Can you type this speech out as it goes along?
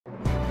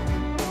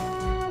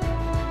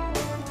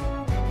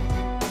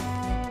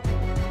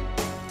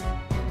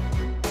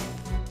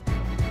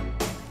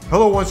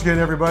Hello once again,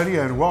 everybody,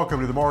 and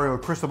welcome to the Mario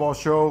Cristobal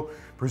Show,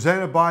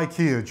 presented by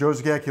Kia. Joe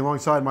Zagacki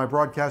alongside my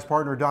broadcast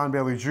partner, Don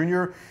Bailey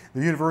Jr.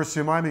 The University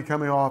of Miami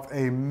coming off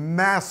a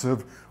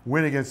massive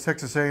win against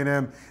Texas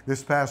A&M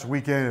this past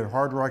weekend at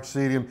Hard Rock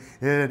Stadium.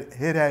 It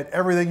had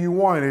everything you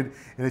wanted,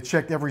 and it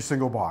checked every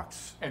single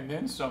box. And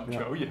then some,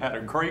 Joe. You had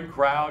a great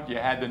crowd. You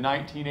had the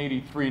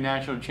 1983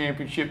 National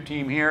Championship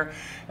team here,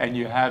 and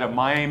you had a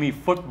Miami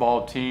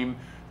football team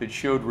that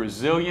showed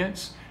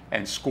resilience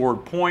and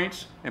scored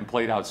points and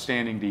played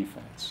outstanding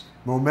defense.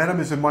 Momentum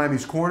is in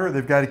Miami's corner.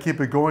 They've got to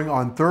keep it going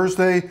on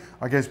Thursday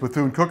against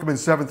Bethune-Cookman,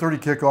 7:30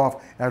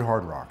 kickoff at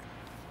Hard Rock.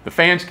 The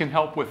fans can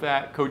help with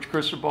that. Coach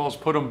Cristobal's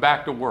put them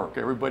back to work.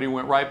 Everybody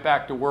went right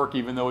back to work,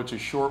 even though it's a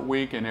short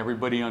week, and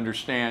everybody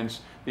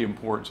understands the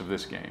importance of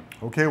this game.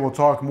 Okay, we'll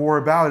talk more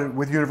about it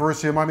with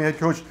University of Miami head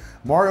coach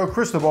Mario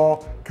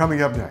Cristobal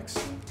coming up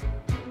next.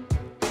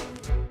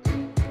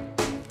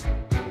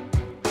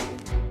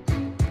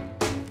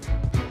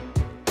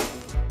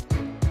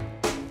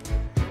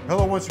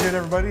 Hello once again,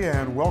 everybody,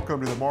 and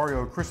welcome to the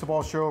Mario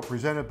Cristobal Show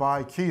presented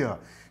by Kia.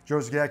 Joe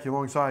Zagacki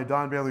alongside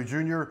Don Bailey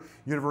Jr.,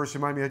 University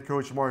of Miami head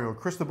coach Mario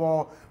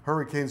Cristobal.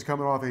 Hurricanes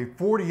coming off a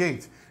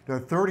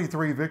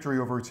 48-33 victory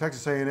over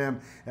Texas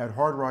A&M at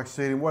Hard Rock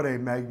Stadium. What a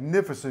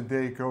magnificent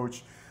day,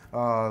 Coach.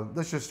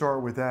 Let's just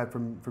start with that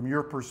from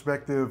your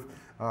perspective.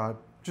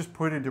 Just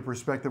put into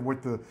perspective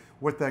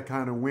what that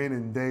kind of win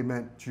and day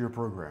meant to your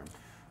program.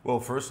 Well,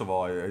 first of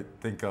all, I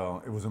think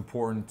it was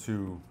important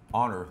to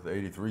honor the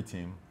 83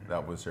 team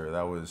that was there.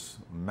 That was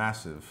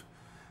massive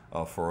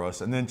for us.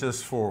 And then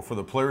just for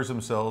the players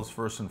themselves,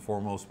 first and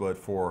foremost, but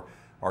for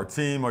our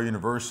team, our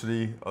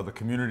university, the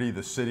community,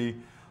 the city,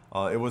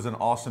 it was an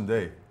awesome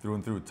day through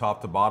and through,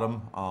 top to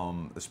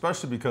bottom,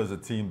 especially because the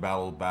team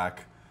battled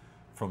back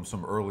from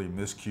some early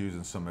miscues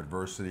and some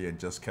adversity and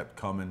just kept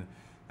coming.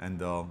 And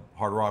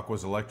Hard Rock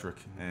was electric,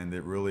 and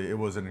it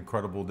was an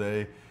incredible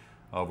day.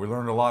 We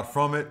learned a lot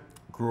from it.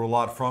 Grew a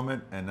lot from it,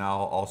 and now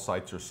all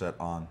sights are set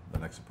on the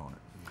next opponent.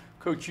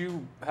 Coach,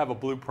 you have a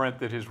blueprint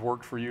that has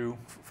worked for you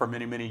for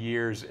many, many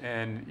years,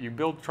 and you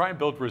try and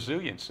build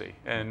resiliency,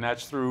 and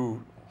that's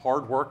through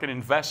hard work and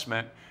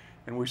investment.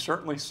 And we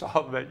certainly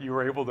saw that you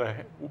were able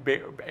to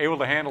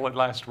handle it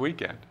last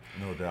weekend.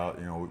 No doubt.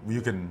 You know,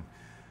 you can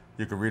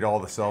read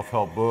all the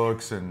self-help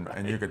books,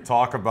 and you could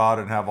talk about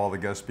it and have all the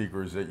guest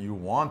speakers that you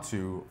want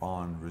to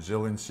on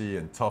resiliency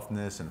and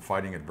toughness and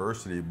fighting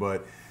adversity,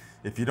 but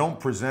if you don't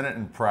present it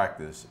in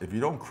practice, if you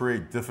don't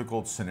create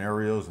difficult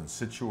scenarios and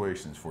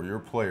situations for your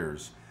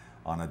players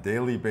on a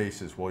daily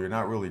basis, well, you're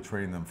not really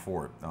training them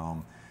for it.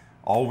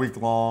 All week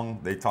long,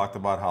 they talked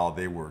about how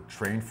they were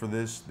trained for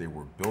this, they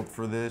were built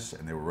for this,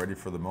 and they were ready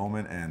for the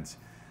moment, and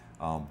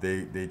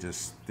they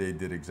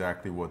did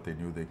exactly what they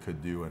knew they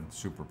could do, and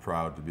super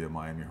proud to be a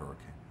Miami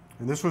Hurricane.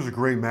 And this was a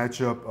great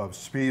matchup of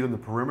speed on the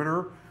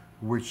perimeter,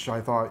 which I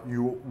thought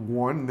you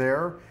won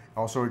there.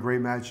 Also a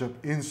great matchup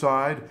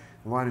inside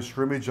the line of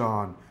scrimmage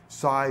on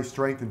size,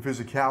 strength, and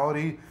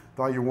physicality.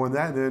 Thought you won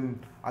that. And then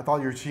I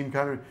thought your team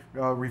kind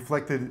of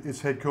reflected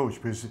its head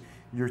coach, because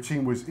your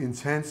team was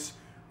intense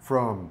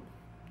from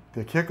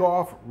the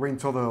kickoff right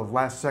until the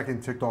last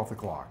second ticked off the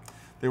clock.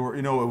 They were,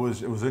 you know, it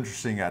was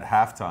interesting at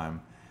halftime.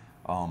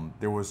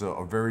 There was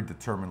a very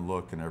determined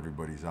look in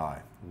everybody's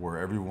eye, where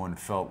everyone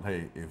felt,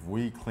 hey, if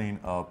we clean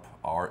up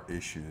our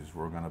issues,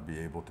 we're going to be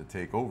able to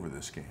take over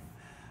this game.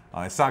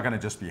 It's not going to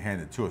just be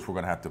handed to us. We're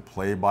going to have to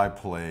play by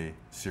play,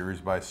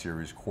 series by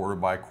series, quarter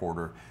by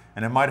quarter.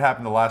 And it might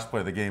happen the last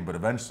play of the game, but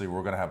eventually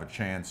we're going to have a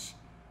chance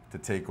to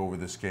take over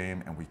this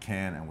game, and we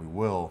can and we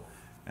will.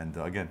 And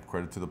again,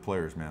 credit to the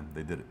players, man.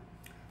 They did it.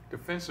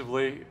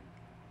 Defensively,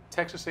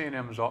 Texas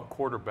A&M's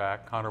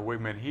quarterback, Connor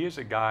Wigman, he is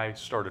a guy,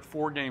 started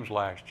 4 games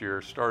last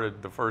year,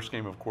 started the first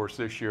game, of course,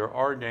 this year.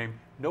 Our game,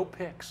 no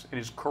picks in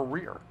his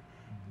career.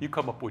 You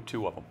come up with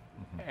 2 of them,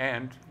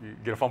 and you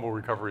get a fumble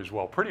recovery as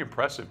well. Pretty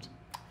impressive.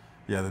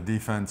 Yeah, the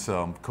defense,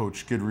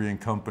 Coach Guidry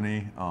and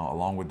company,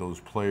 along with those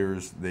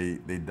players, they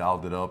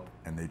dialed it up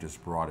and they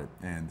just brought it.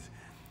 And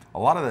a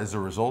lot of that is a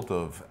result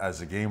of, as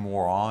the game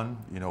wore on,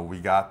 you know, we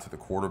got to the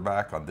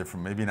quarterback on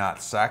different, maybe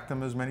not sacked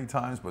him as many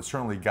times, but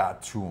certainly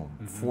got to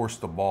him,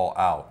 forced the ball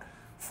out,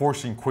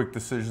 forcing quick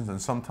decisions,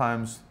 and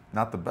sometimes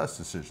not the best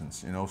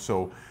decisions, you know.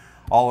 So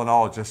all in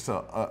all, just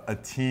a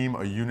team,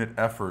 a unit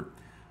effort,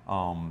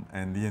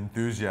 and the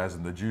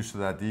enthusiasm, the juice of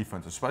that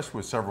defense, especially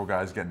with several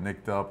guys getting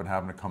nicked up and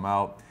having to come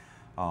out,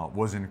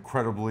 was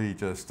incredibly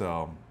just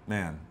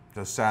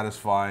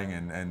satisfying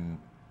and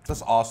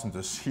just awesome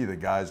to see the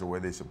guys, the way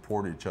they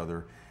support each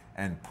other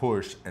and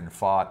pushed and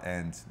fought,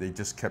 and they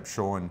just kept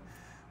showing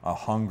a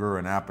hunger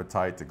and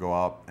appetite to go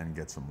out and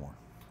get some more.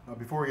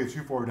 Before we get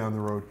too far down the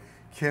road,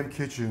 Cam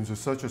Kitchens is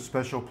such a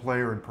special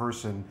player in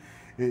person.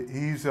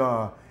 He's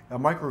a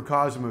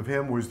microcosm of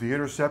him was the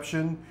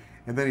interception,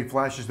 and then he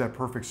flashes that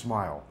perfect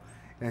smile.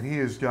 And he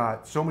has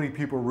got so many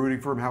people rooting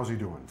for him. How's he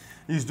doing?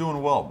 He's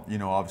doing well. You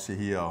know,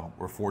 obviously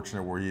we're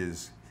fortunate where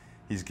he's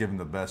given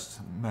the best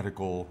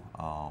medical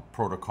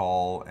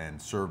protocol and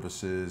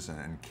services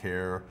and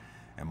care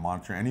and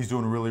monitoring, and he's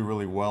doing really,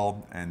 really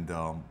well. And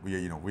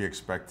we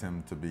expect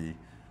him to be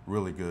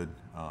really good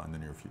in the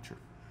near future.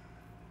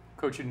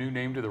 Coach, a new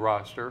name to the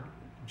roster,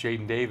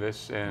 Jaden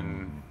Davis,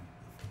 and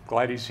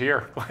glad he's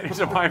here. Glad he's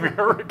a Miami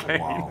Hurricane.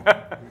 Wow,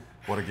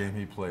 what a game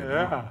he played.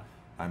 Yeah.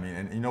 I mean,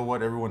 and you know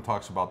what? Everyone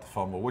talks about the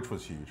fumble, which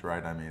was huge,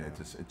 right? I mean,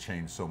 it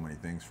changed so many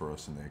things for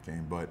us in that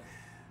game. But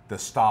the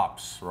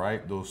stops,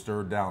 right? Those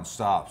third down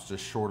stops,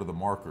 just short of the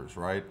markers,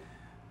 right?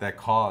 That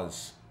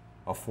cause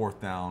a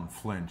fourth down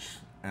flinch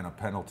and a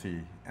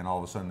penalty, and all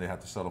of a sudden they have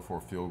to settle for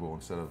a field goal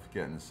instead of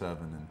getting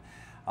 7.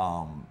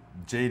 And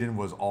Jaden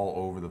was all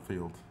over the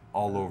field,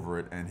 all over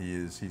it, and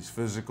he's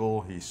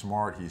physical, he's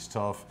smart, he's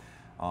tough.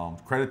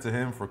 Credit to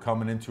him for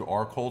coming into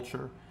our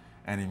culture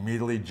and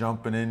immediately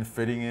jumping in,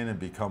 fitting in, and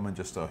becoming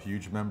just a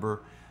huge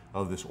member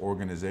of this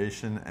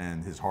organization.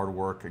 And his hard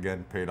work,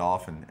 again, paid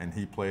off, and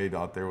he played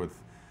out there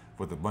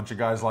with a bunch of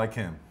guys like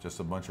him, just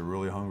a bunch of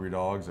really hungry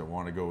dogs that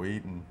want to go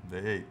eat, and they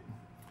ate.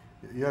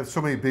 You have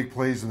so many big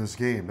plays in this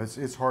game.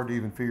 It's hard to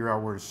even figure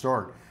out where to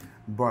start.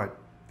 But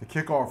the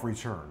kickoff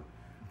return,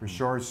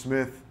 Rashard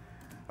Smith,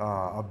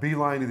 a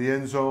beeline to the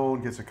end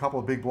zone, gets a couple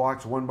of big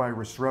blocks, one by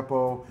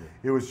Restrepo.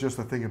 It was just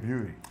a thing of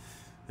beauty.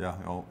 Yeah,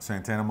 you know,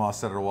 Santana Moss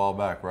said it a while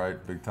back,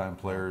 right? Big-time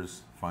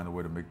players find a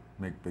way to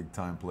make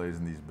big-time plays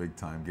in these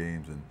big-time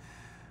games. And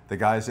the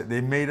guys, they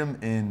made them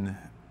in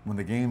when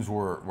the games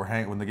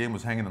when the game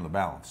was hanging on the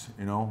balance.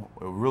 You know,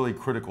 really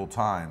critical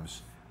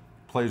times,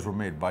 plays were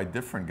made by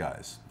different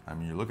guys. I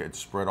mean, you look at it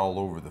spread all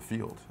over the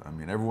field. I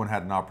mean, everyone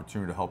had an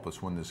opportunity to help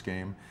us win this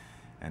game,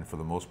 and for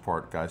the most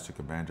part, guys took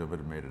advantage of it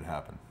and made it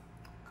happen.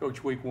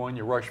 Coach, week 1,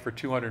 you rushed for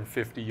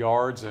 250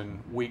 yards,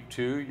 and week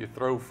 2, you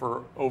throw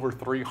for over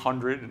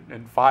 300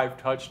 and 5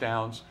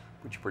 touchdowns,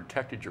 but you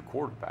protected your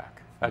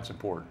quarterback. That's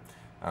important.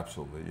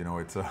 Absolutely. You know,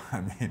 it's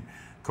I mean,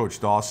 Coach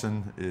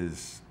Dawson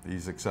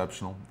he's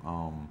exceptional.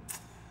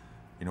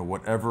 You know,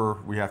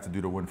 whatever we have to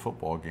do to win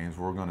football games,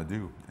 we're going to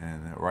do.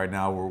 And right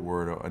now,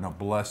 we're in a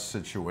blessed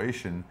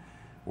situation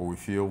where we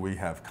feel we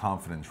have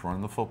confidence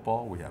running the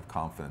football, we have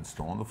confidence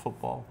throwing the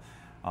football.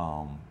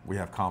 We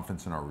have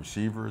confidence in our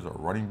receivers, our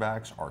running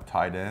backs, our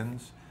tight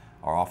ends.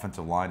 Our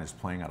offensive line is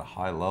playing at a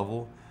high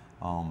level.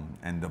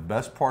 And the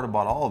best part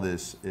about all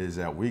this is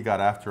that we got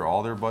after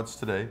all their butts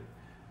today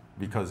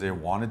because they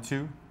wanted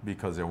to,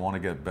 because they want to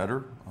get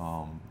better.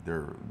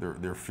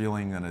 They're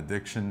feeling an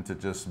addiction to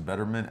just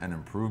betterment and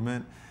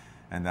improvement.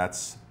 And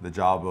that's the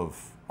job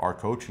of our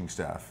coaching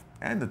staff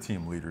and the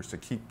team leaders to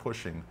keep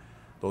pushing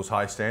those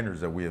high standards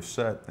that we have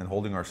set and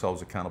holding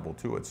ourselves accountable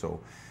to it. So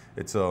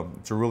it's a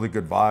really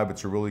good vibe,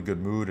 it's a really good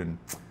mood, and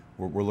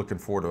we're looking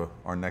forward to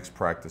our next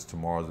practice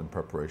tomorrow in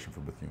preparation for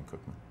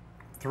Bethune-Cookman.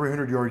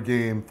 300-yard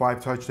game,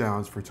 5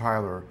 touchdowns for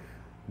Tyler.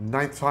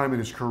 9th time in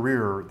his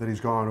career that he's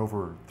gone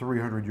over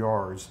 300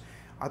 yards.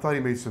 I thought he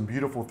made some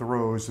beautiful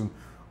throws, and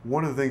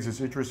one of the things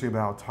that's interesting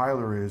about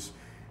Tyler is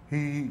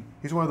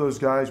he's one of those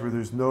guys where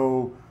there's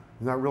not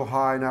real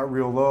high, not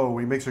real low.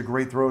 He makes a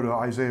great throw to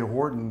Isaiah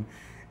Horton,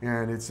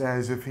 and it's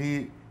as if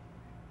he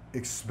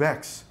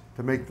expects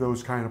to make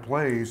those kind of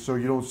plays, so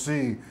you don't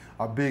see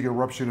a big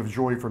eruption of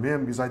joy from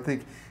him, because I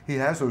think he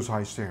has those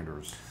high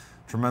standards.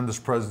 Tremendous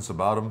presence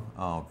about him,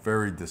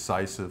 very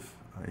decisive.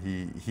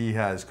 He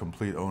has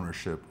complete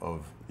ownership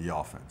of the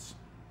offense.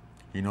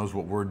 He knows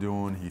what we're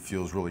doing. He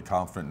feels really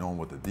confident knowing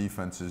what the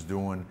defense is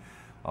doing,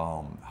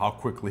 how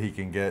quickly he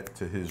can get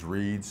to his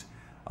reads,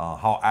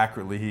 how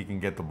accurately he can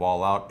get the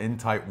ball out in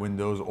tight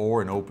windows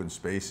or in open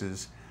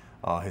spaces,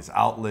 his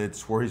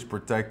outlets, where he's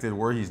protected,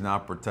 where he's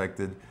not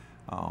protected.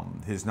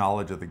 His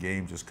knowledge of the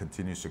game just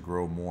continues to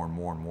grow more and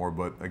more and more.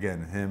 But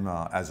again, him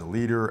as a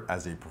leader,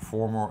 as a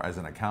performer, as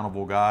an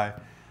accountable guy,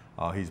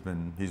 he's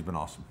been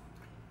awesome.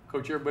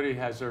 Coach, everybody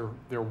has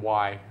their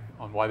why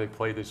on why they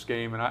play this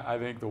game, and I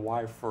think the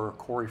why for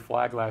Corey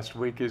Flagg last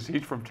week is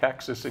he's from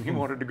Texas and he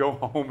wanted to go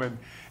home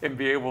and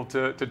be able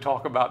to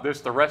talk about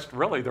this the rest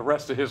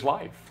of his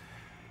life.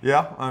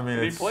 Yeah, I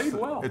mean, he played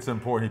well. It's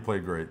important. He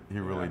played great. He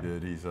really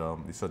did. He's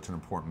such an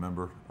important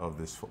member of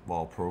this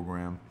football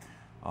program.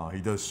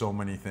 He does so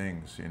many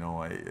things. You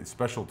know,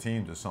 special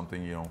teams is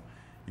something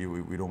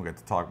we don't get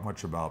to talk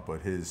much about,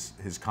 but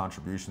his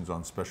contributions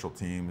on special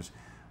teams,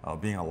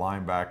 being a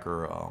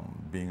linebacker,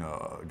 being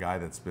a guy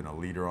that's been a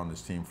leader on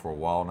this team for a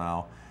while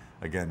now.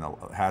 Again,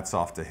 hats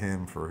off to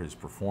him for his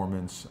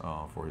performance,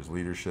 for his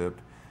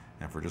leadership,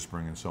 and for just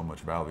bringing so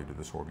much value to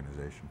this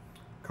organization.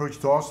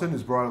 Coach Dawson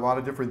has brought a lot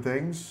of different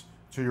things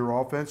to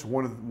your offense.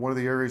 One of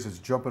the areas that's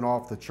jumping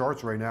off the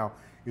charts right now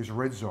is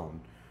red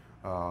zone.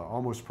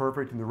 Almost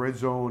perfect in the red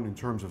zone in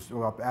terms of,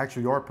 well,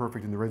 actually are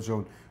perfect in the red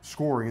zone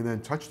scoring, and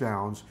then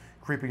touchdowns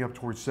creeping up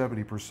towards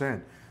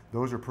 70%.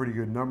 Those are pretty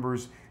good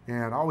numbers.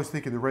 And I always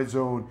think in the red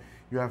zone,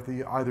 you have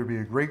to either be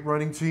a great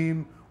running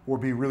team or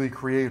be really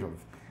creative.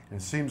 And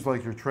it seems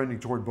like you're trending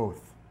toward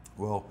both.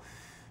 Well,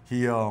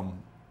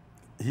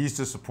 he's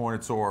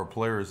disappointed, so our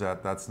players,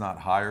 that's not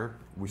higher.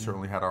 We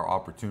certainly had our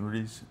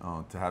opportunities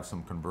to have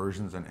some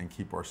conversions and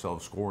keep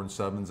ourselves scoring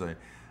sevens.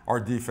 Our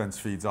defense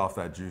feeds off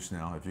that juice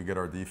now. If you get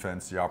our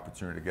defense the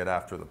opportunity to get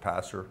after the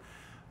passer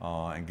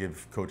and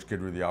give Coach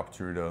Guidry the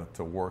opportunity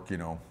to work,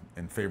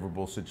 in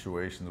favorable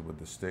situations with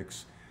the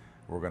sticks,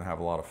 we're going to have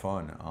a lot of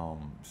fun.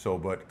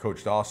 But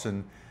Coach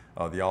Dawson,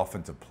 the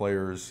offensive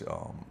players,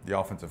 the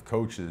offensive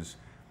coaches,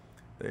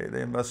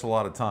 they invest a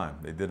lot of time.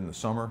 They did in the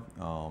summer.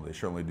 They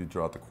certainly do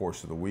throughout the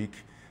course of the week.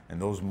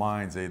 And those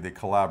minds, they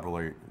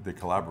collaborate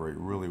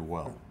really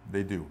well.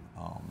 They do.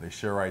 They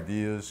share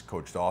ideas.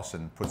 Coach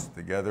Dawson puts it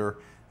together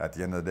at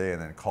the end of the day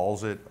and then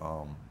calls it.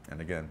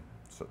 And again,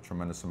 it's a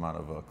tremendous amount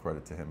of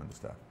credit to him and the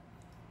staff.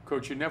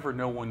 Coach, you never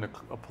know when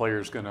a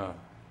player's going to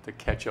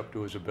catch up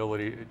to his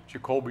ability.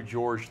 Jacoby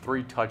George,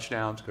 3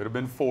 touchdowns, could have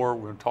been 4.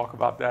 We're going to talk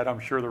about that, I'm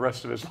sure, the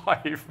rest of his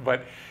life.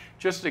 But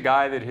just a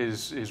guy that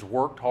has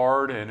worked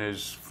hard and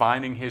is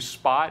finding his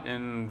spot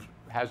and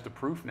has the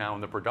proof now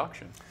in the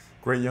production.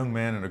 Great young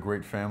man and a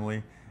great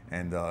family.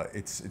 And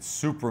it's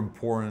super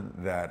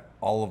important that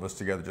all of us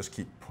together just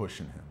keep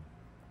pushing him.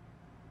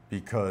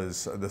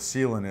 Because the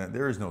ceiling,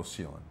 there is no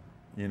ceiling,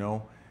 you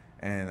know?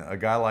 And a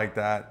guy like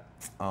that,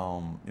 you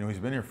know, he's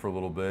been here for a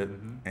little bit,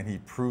 and he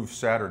proved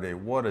Saturday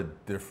what a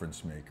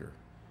difference maker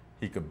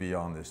he could be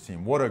on this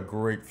team. What a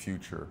great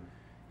future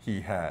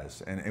he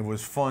has. And it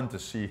was fun to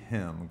see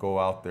him go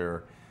out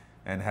there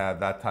and have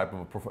that type of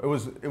a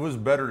performance. It was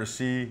better to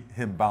see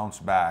him bounce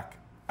back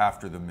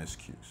after the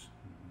miscues.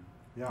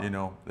 Yeah. You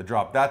know, the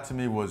drop. That to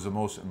me was the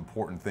most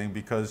important thing,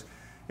 because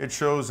it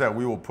shows that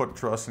we will put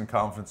trust and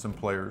confidence in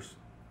players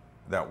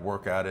that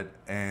work at it,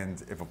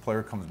 and if a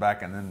player comes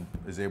back and then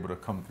is able to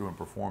come through and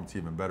perform, it's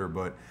even better.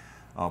 But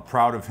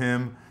proud of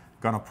him,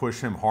 gonna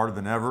push him harder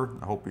than ever.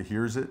 I hope he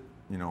hears it.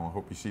 You know, I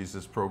hope he sees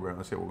this program.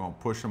 I say we're gonna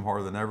push him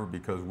harder than ever,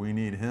 because we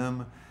need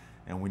him,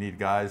 and we need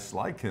guys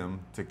like him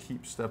to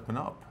keep stepping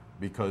up.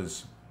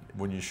 Because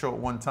when you show it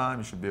one time,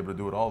 you should be able to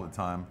do it all the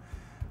time.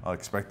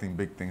 Expecting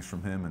big things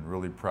from him, and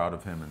really proud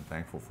of him and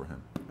thankful for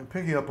him. And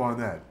picking up on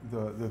that,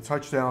 the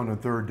touchdown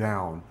and third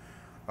down.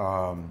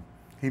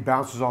 He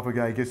bounces off a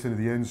guy, gets into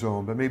the end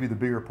zone, but maybe the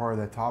bigger part of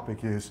that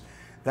topic is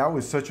that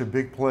was such a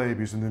big play,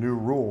 because in the new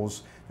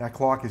rules, that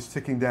clock is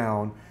ticking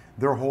down.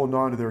 They're holding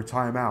on to their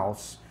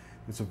timeouts.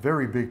 It's a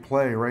very big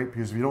play, right?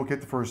 Because if you don't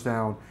get the first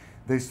down,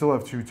 they still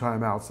have 2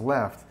 timeouts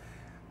left.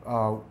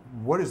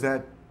 What does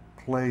that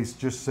play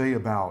just say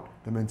about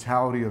the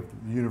mentality of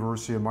the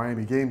University of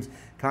Miami? Games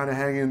kind of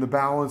hanging in the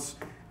balance,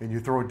 and you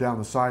throw it down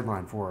the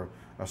sideline for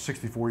a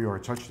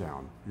 64-yard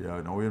touchdown. Yeah,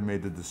 no, we had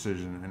made the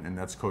decision, and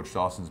that's Coach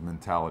Dawson's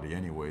mentality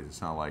anyways.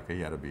 It's not like he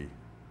had to be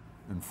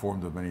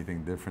informed of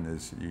anything different.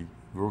 We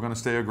were going to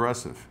stay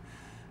aggressive.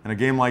 In a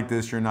game like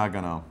this, you're not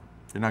going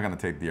to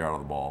take the eye out of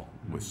the ball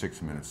with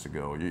 6 minutes to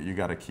go. You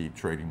got to keep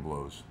trading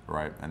blows,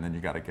 right? And then you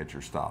got to get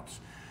your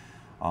stops.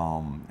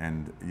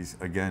 And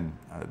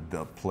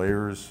the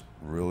players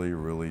really,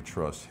 really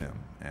trust him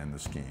and the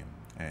scheme,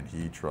 and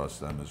he trusts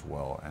them as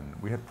well. And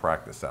we had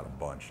practiced that a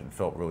bunch and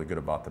felt really good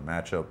about the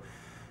matchup.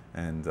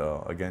 And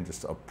again,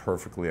 just a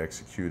perfectly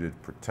executed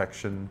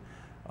protection,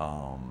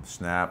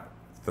 snap,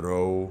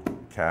 throw,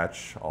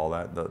 catch, all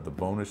that. The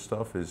bonus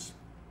stuff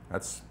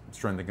that's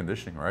strength and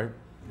conditioning, right?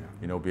 Yeah.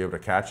 You know, be able to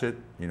catch it,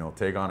 you know,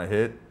 take on a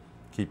hit,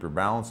 keep your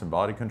balance and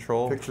body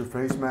control. Picture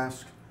face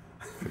mask.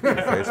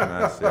 Face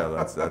mask, yeah,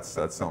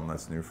 that's something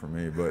that's new for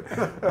me. But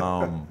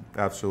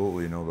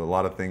absolutely, you know, a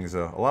lot of things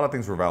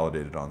were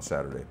validated on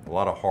Saturday. A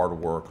lot of hard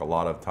work, a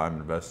lot of time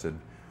invested,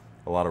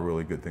 a lot of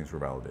really good things were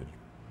validated.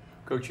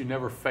 Coach, you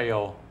never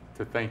fail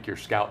to thank your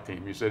scout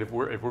team. You said if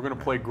we're going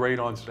to play great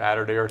on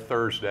Saturday or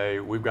Thursday,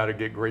 we've got to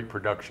get great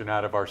production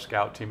out of our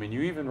scout team. And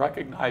you even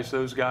recognize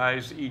those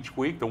guys each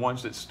week, the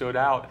ones that stood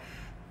out.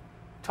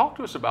 Talk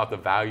to us about the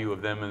value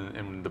of them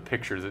and the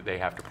picture that they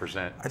have to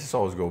present. I just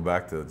always go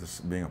back to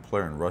just being a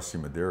player and Rusty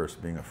Medeiros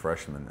being a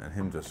freshman and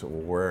him just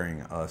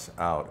wearing us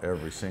out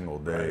every single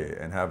day,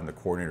 and having the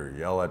coordinator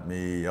yell at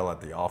me, yell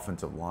at the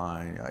offensive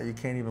line. You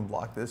can't even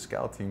block this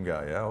scout team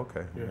guy. Yeah,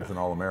 okay. Yeah. He's an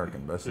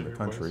All-American, best in the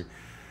country.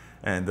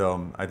 And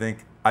I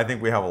think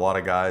we have a lot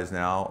of guys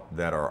now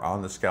that are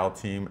on the scout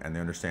team, and they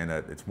understand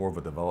that it's more of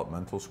a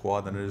developmental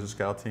squad than it is a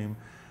scout team.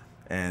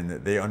 And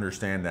they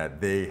understand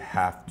that they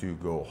have to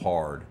go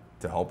hard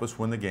to help us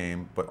win the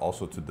game, but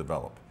also to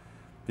develop.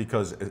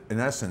 Because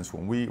in essence,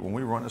 when we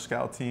run a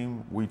scout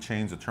team, we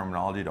change the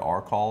terminology to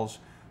our calls,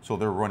 so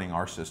they're running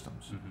our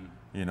systems.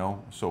 You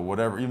know, so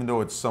whatever, even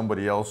though it's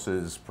somebody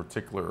else's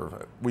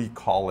particular, we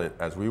call it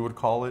as we would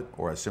call it,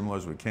 or as similar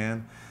as we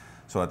can,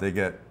 so that they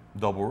get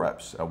double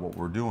reps at what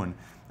we're doing.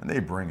 And they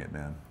bring it,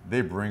 man. They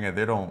bring it.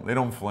 They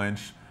don't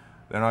flinch.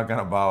 They're not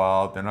gonna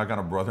bow out. They're not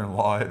gonna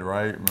brother-in-law it,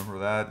 right? Remember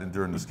that? And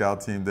during the scout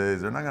team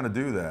days, they're not gonna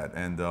do that.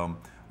 And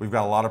we've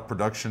got a lot of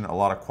production, a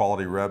lot of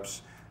quality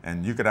reps,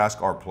 and you could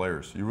ask our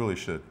players. You really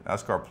should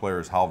ask our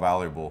players how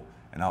valuable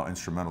and how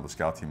instrumental the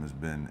scout team has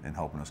been in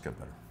helping us get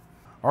better.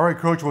 All right,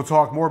 Coach, we'll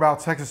talk more about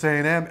Texas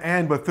A&M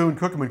and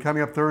Bethune-Cookman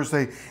coming up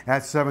Thursday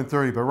at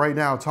 7:30. But right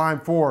now, time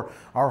for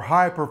our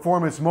high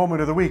performance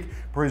moment of the week,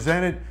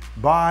 presented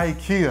by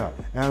Kia.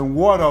 And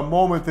what a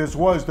moment this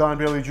was, Don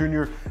Bailey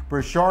Jr.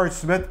 Brashard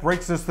Smith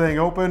breaks this thing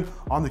open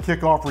on the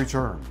kickoff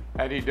return.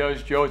 And he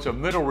does, Joe. It's a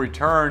middle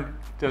return.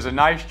 Does a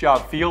nice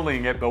job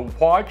fielding it, but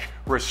watch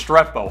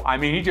Restrepo. I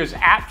mean, he just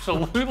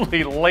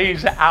absolutely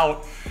lays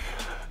out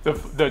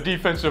the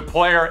defensive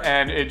player,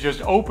 and it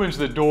just opens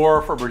the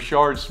door for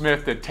Rashard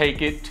Smith to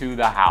take it to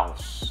the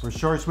house.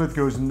 Rashard Smith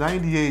goes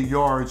 98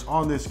 yards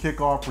on this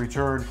kickoff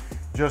return,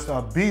 just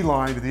a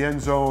beeline to the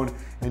end zone,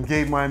 and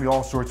gave Miami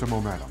all sorts of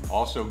momentum.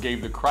 Also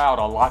gave the crowd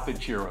a lot to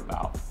cheer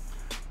about.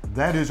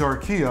 That is our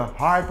Kia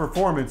High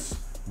Performance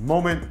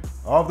Moment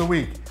of the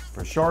Week.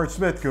 Rashard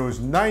Smith goes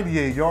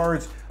 98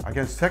 yards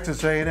against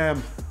Texas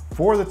A&M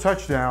for the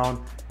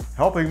touchdown,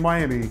 helping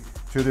Miami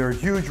to their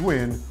huge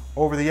win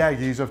over the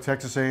Aggies of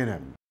Texas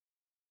A&M.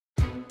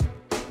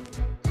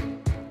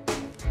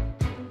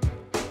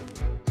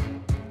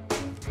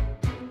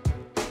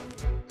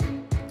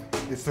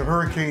 It's the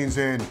Hurricanes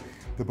and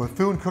the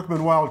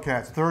Bethune-Cookman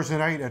Wildcats Thursday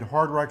night at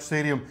Hard Rock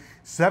Stadium,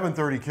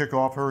 7:30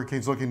 kickoff.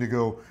 Hurricanes looking to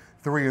go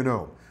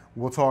 3-0.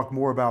 We'll talk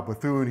more about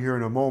Bethune here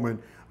in a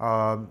moment.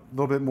 A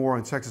little bit more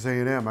on Texas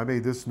A&M. I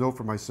made this note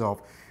for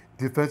myself.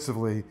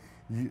 Defensively,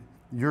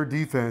 your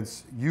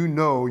defense, you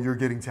know you're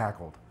getting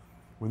tackled.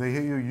 When they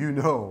hit you, you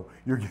know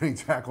you're getting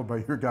tackled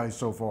by your guys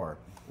so far.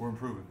 We're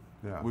improving.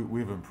 Yeah.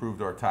 We've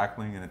improved our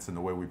tackling, and it's in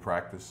the way we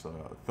practice.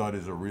 Thud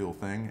is a real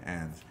thing,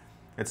 and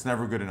it's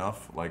never good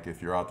enough. Like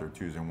if you're out there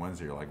Tuesday and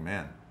Wednesday, you're like,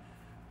 man,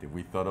 did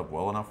we thud up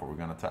well enough? Are we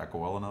going to tackle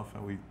well enough?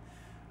 And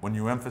when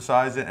you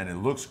emphasize it and it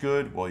looks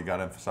good, well, you got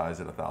to emphasize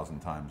it 1,000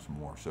 times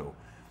more. So,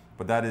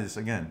 but that is,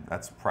 again,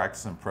 that's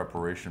practice and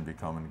preparation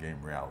becoming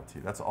game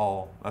reality. That's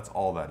all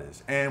that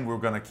is. And we're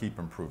going to keep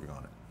improving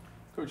on it.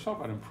 Coach, talk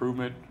about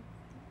improvement.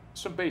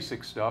 Some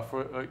basic stuff.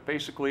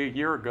 Basically, a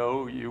year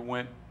ago, you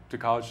went to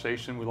College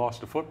Station, we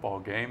lost a football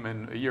game,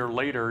 and a year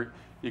later,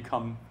 you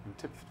come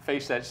to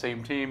face that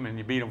same team and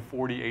you beat them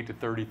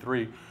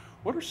 48-33.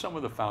 What are some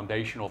of the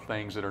foundational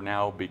things that are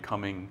now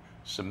becoming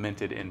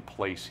cemented in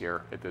place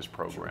here at this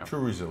program?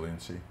 True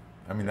resiliency.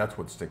 I mean, that's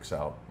what sticks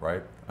out,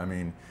 right? I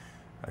mean,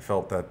 I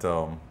felt that,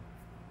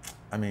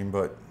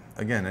 but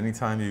again,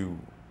 anytime you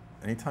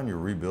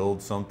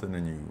rebuild something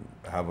and you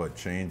have a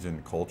change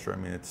in culture, I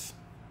mean,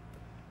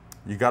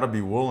 you got to be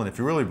willing, if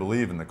you really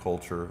believe in the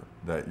culture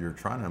that you're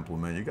trying to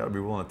implement, you got to be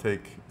willing to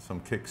take some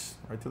kicks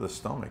right to the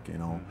stomach, you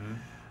know.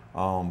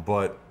 Mm-hmm.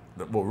 But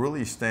what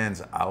really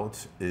stands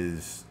out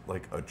is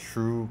like a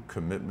true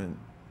commitment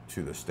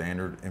to the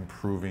standard,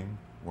 improving.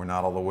 We're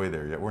not all the way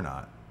there yet. We're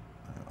not.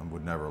 I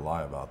would never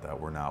lie about that.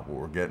 We're not, but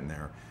we're getting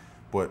there.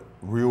 But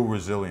real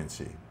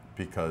resiliency,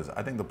 because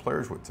I think the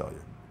players would tell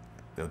you.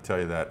 They'll tell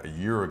you that a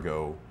year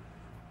ago,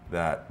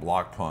 that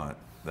block punt,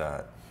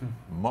 that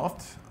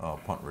muffed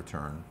punt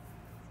return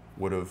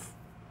would have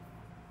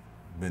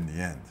been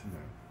the end,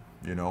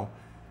 you know?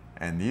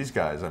 And these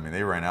guys, I mean,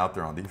 they ran out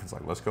there on defense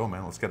like, let's go,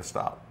 man, let's get a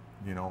stop,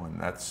 you know? And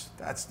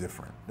that's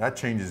different. That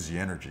changes the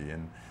energy.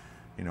 And,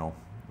 you know,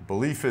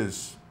 belief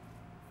is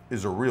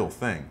a real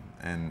thing.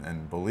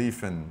 And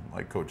belief in,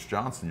 like Coach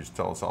Johnson used to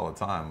tell us all the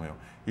time, you know,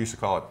 he used to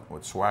call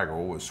it swagger.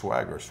 What was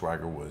swagger?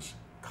 Swagger was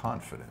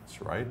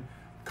confidence, right?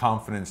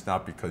 Confidence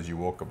not because you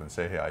woke up and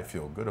say, hey, I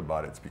feel good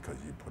about it. It's because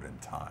you put in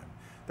time.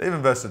 They've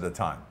invested the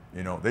time.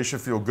 You know, they should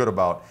feel good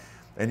about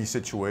any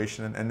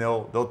situation, and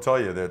they'll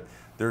tell you that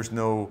there's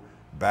no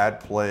bad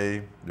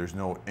play, there's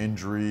no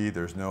injury,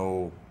 there's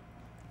no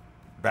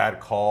bad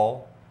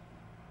call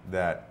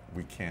that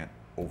we can't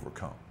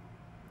overcome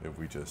if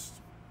we just,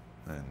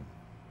 and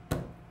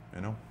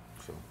you know,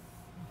 so.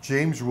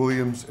 James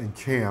Williams and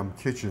Cam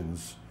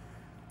Kitchens,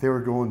 they were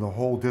going the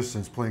whole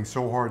distance, playing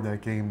so hard in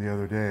that game the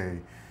other day.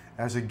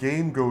 As the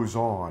game goes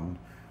on,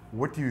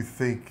 what do you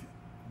think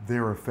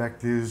their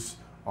effect is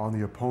on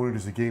the opponent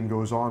as the game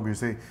goes on?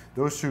 Because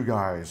those two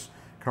guys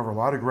cover a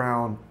lot of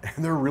ground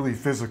and they're really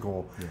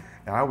physical. Yeah.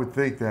 And I would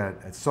think that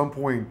at some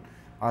point,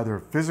 either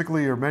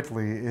physically or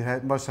mentally,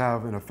 it must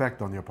have an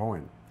effect on the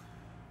opponent.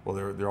 Well,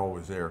 they're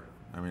always there.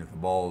 I mean, if the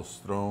ball's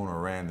thrown or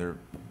ran,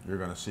 you're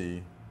going to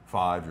see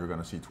 5, you're going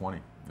to see 20.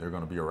 They're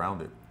going to be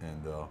around it.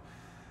 And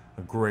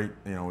a great,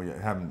 you know, we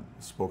haven't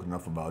spoken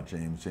enough about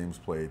James. James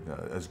played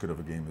as good of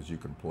a game as you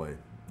can play,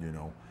 you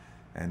know.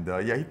 And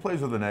yeah, he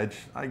plays with an edge.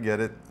 I get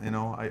it, you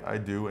know, I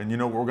do. And you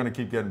know, we're going to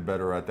keep getting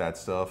better at that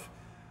stuff.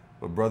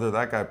 But brother,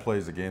 that guy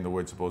plays the game the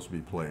way it's supposed to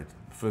be played,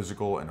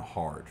 physical and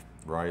hard,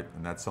 right?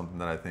 And that's something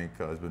that I think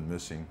has been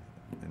missing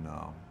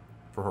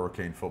for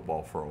Hurricane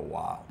football for a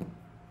while.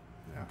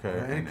 Yeah. Okay.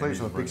 And he plays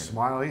with a big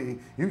smile.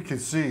 You can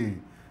see,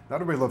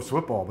 not everybody loves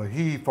football, but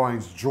he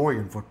finds joy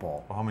in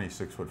football. Well, how many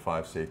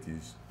 6'5"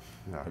 safeties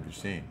have you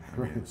seen?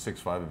 I mean,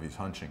 6'5" if he's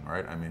hunching,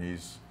 right? I mean,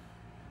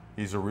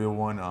 he's a real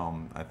one.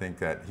 I think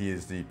that he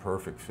is the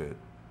perfect fit,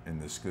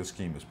 and this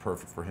scheme is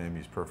perfect for him.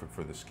 He's perfect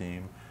for the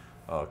scheme.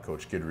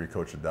 Coach Guidry,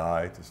 Coach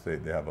Adai,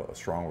 they have a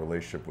strong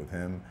relationship with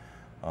him,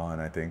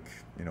 and I think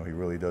he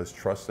really does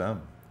trust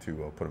them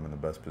to put him in the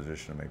best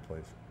position to make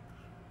plays.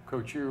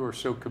 Coach, you are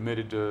so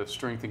committed to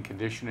strength and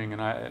conditioning,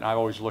 and I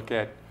always look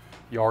at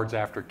yards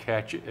after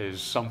catch as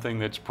something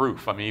that's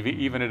proof. I mean,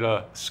 even at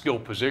a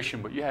skilled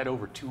position, but you had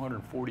over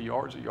 240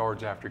 yards of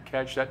yards after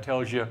catch. That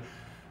tells you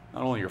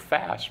not only you're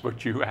fast,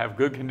 but you have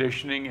good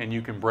conditioning and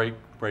you can break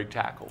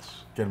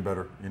tackles. Getting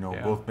better,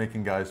 both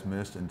making guys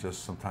miss and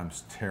just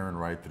sometimes tearing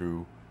right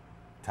through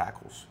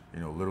tackles,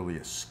 literally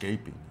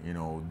escaping,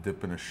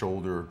 dipping a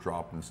shoulder,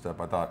 dropping a step.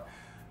 I thought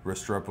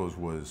Restrepo's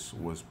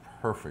was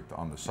perfect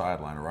on the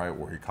sideline, right,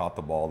 where he caught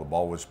the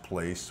ball was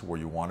placed where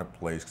you want it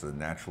placed because it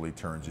naturally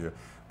turns you,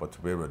 but to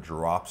be able to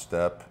drop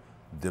step,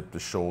 dip the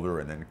shoulder,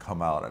 and then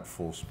come out at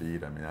full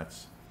speed, I mean,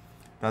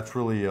 that's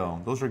really,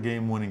 those are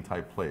game-winning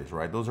type plays,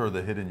 right? Those are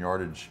the hidden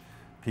yardage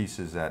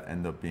pieces that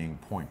end up being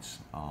points,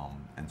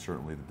 and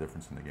certainly the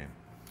difference in the game.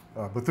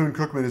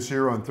 Bethune-Cookman is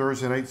here on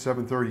Thursday night,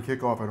 7:30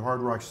 kickoff at Hard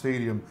Rock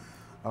Stadium.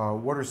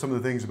 What are some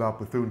of the things about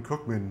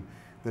Bethune-Cookman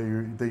that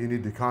you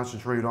need to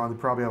concentrate on? They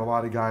probably have a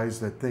lot of guys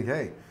that think,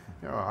 hey,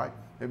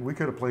 we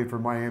could have played for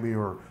Miami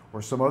or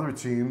some other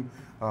team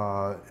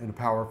in the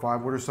Power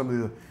Five. What are some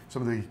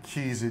of the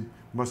keys that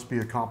must be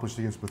accomplished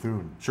against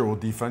Bethune? Sure. Well,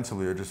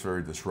 defensively, they're just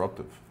very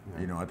disruptive.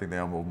 Yeah. I think they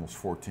have almost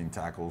 14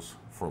 tackles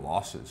for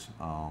losses,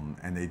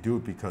 and they do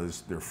it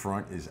because their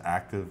front is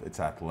active, it's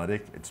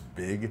athletic, it's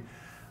big.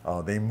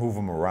 They move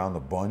them around the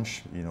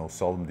bunch.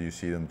 Seldom do you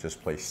see them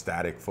just play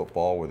static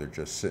football where they're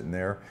just sitting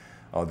there.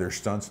 Their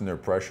stunts and their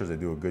pressures, they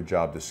do a good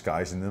job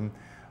disguising them.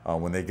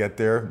 When they get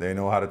there, they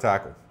know how to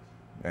tackle,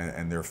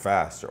 and they're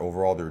fast.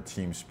 Overall, their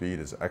team speed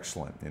is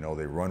excellent.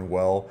 They run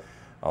well.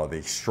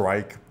 They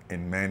strike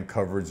in man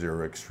coverage.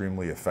 They're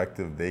extremely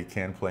effective. They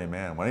can play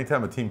man. Well,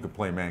 anytime a team can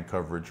play man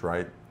coverage,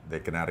 right, they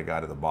can add a guy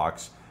to the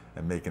box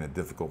and making it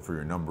difficult for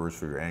your numbers,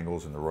 for your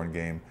angles in the run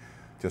game.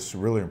 Just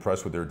really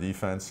impressed with their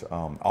defense.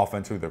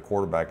 Offensively, their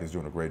quarterback is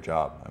doing a great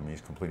job. I mean,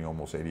 he's completing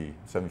almost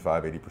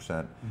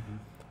 80%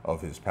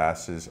 of his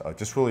passes.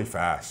 Just really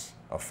fast,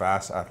 a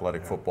fast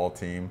athletic football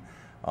team.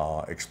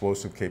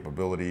 Explosive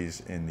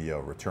capabilities in the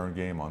return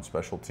game on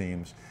special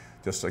teams.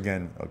 Just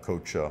again,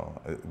 Coach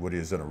Woody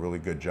has done a really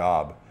good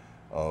job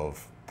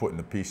of putting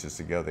the pieces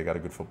together. They got a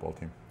good football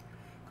team.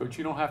 Coach,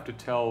 you don't have to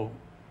tell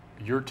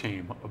your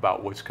team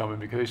about what's coming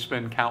because they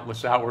spend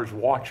countless hours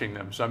watching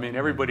them. So I mean,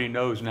 everybody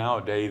knows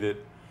nowadays that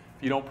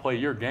if you don't play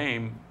your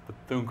game,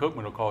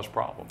 Bethune-Cookman will cause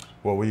problems.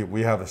 Well,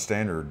 we have a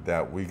standard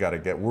that we got to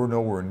get. We're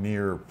nowhere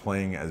near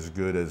playing as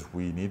good as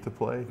we need to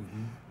play,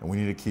 and we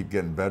need to keep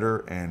getting better.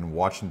 And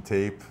watching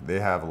tape, they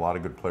have a lot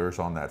of good players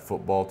on that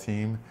football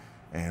team,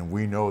 and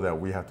we know that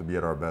we have to be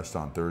at our best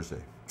on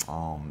Thursday.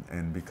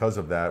 And because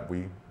of that,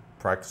 we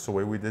practice the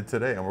way we did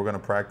today, and we're going to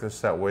practice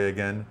that way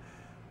again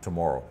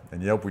tomorrow.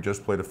 And yep, we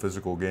just played a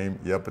physical game.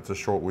 Yep, it's a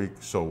short week.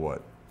 So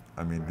what?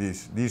 I mean,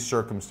 these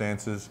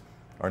circumstances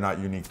are not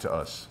unique to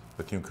us.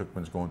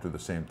 Bethune-Cookman's going through the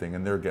same thing,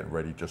 and they're getting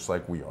ready just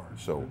like we are.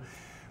 So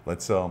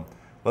let's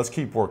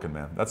keep working,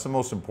 man. That's the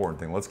most important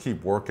thing. Let's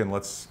keep working.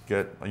 Let's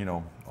get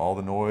all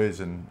the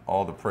noise and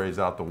all the praise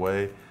out the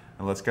way,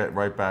 and let's get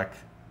right back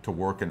to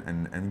work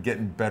and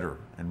getting better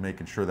and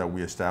making sure that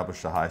we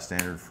establish a high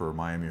standard for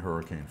Miami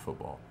Hurricane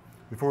football.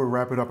 Before we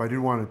wrap it up, I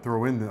do want to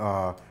throw in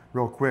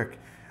real quick.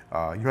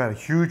 You had a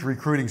huge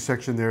recruiting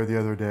section there the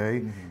other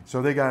day,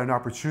 so they got an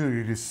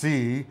opportunity to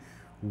see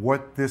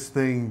what this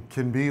thing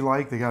can be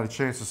like. They got a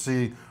chance to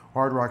see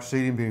Hard Rock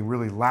Stadium being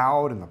really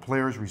loud and the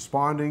players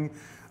responding.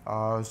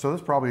 So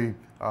that's probably,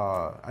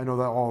 I know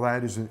that all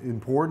that is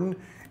important,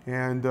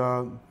 and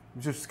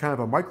just kind of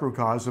a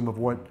microcosm of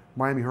what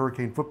Miami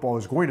Hurricane football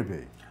is going to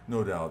be.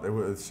 No doubt, it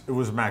was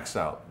maxed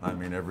out. I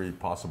mean, every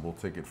possible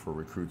ticket for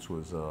recruits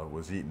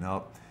was eaten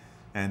up,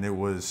 and it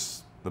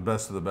was the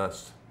best of the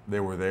best. They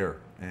were there,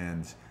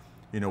 and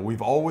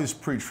we've always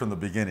preached from the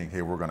beginning,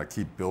 hey, we're going to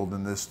keep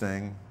building this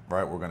thing,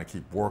 right? We're going to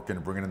keep working,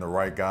 bringing in the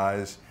right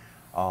guys.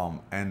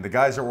 And the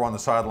guys that were on the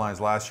sidelines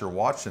last year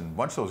watching, a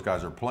bunch of those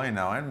guys are playing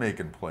now and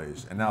making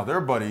plays. And now their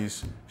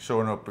buddies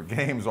showing up at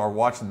games are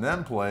watching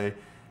them play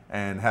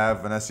and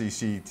have an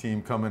SEC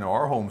team come into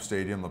our home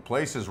stadium. The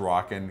place is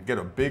rocking, get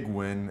a big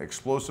win,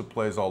 explosive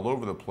plays all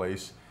over the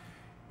place.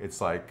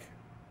 It's like,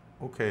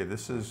 okay,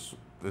 this is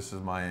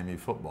Miami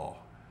football.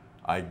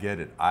 I get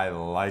it. I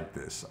like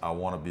this. I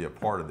want to be a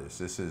part of this.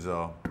 This is,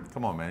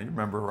 come on, man. You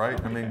remember, right?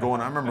 I mean,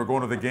 I remember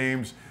going to the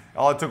games.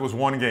 All it took was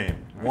one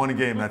game. One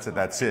game, that's it.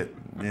 That's it.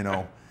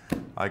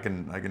 I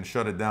can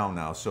shut it down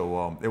now.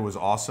 So it was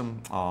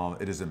awesome.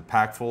 It is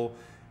impactful,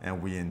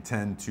 and we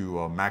intend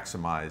to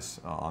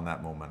maximize on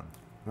that momentum.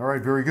 All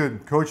right, very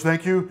good. Coach,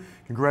 thank you.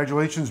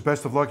 Congratulations.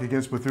 Best of luck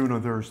against Bethune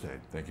on Thursday.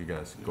 Thank you,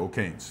 guys. Go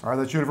Canes. All right,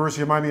 that's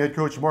University of Miami head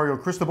coach Mario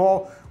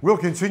Cristobal. We'll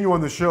continue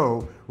on the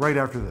show right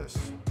after this.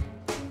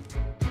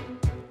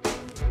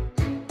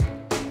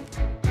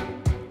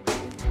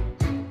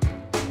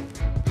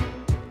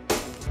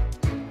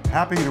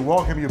 Happy to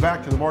welcome you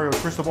back to the Mario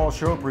Cristobal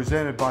Show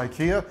presented by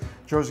Kia.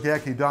 Joe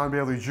Zagacki, Don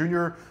Bailey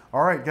Jr.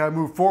 All right, got to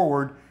move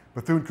forward.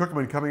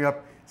 Bethune-Cookman coming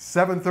up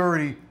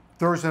 7:30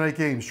 Thursday night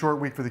game, short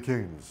week for the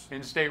Kings.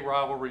 In-state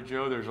rivalry,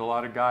 Joe. There's a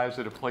lot of guys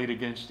that have played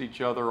against each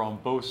other on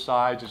both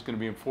sides. It's going to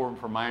be important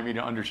for Miami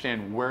to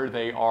understand where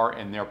they are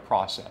in their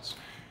process.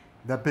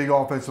 That big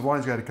offensive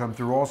line's got to come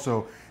through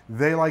also.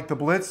 They like the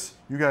blitz.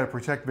 You got to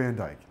protect Van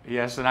Dyke.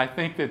 Yes, and I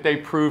think that they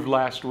proved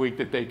last week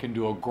that they can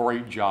do a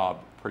great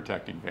job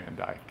protecting Van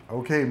Dyke.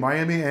 Okay,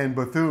 Miami and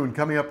Bethune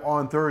coming up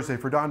on Thursday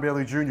for Don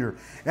Bailey Jr.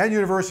 and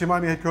University of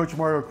Miami head coach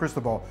Mario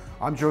Cristobal.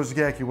 I'm Joe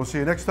Zagacki. We'll see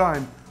you next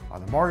time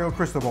on the Mario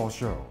Cristobal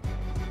Show.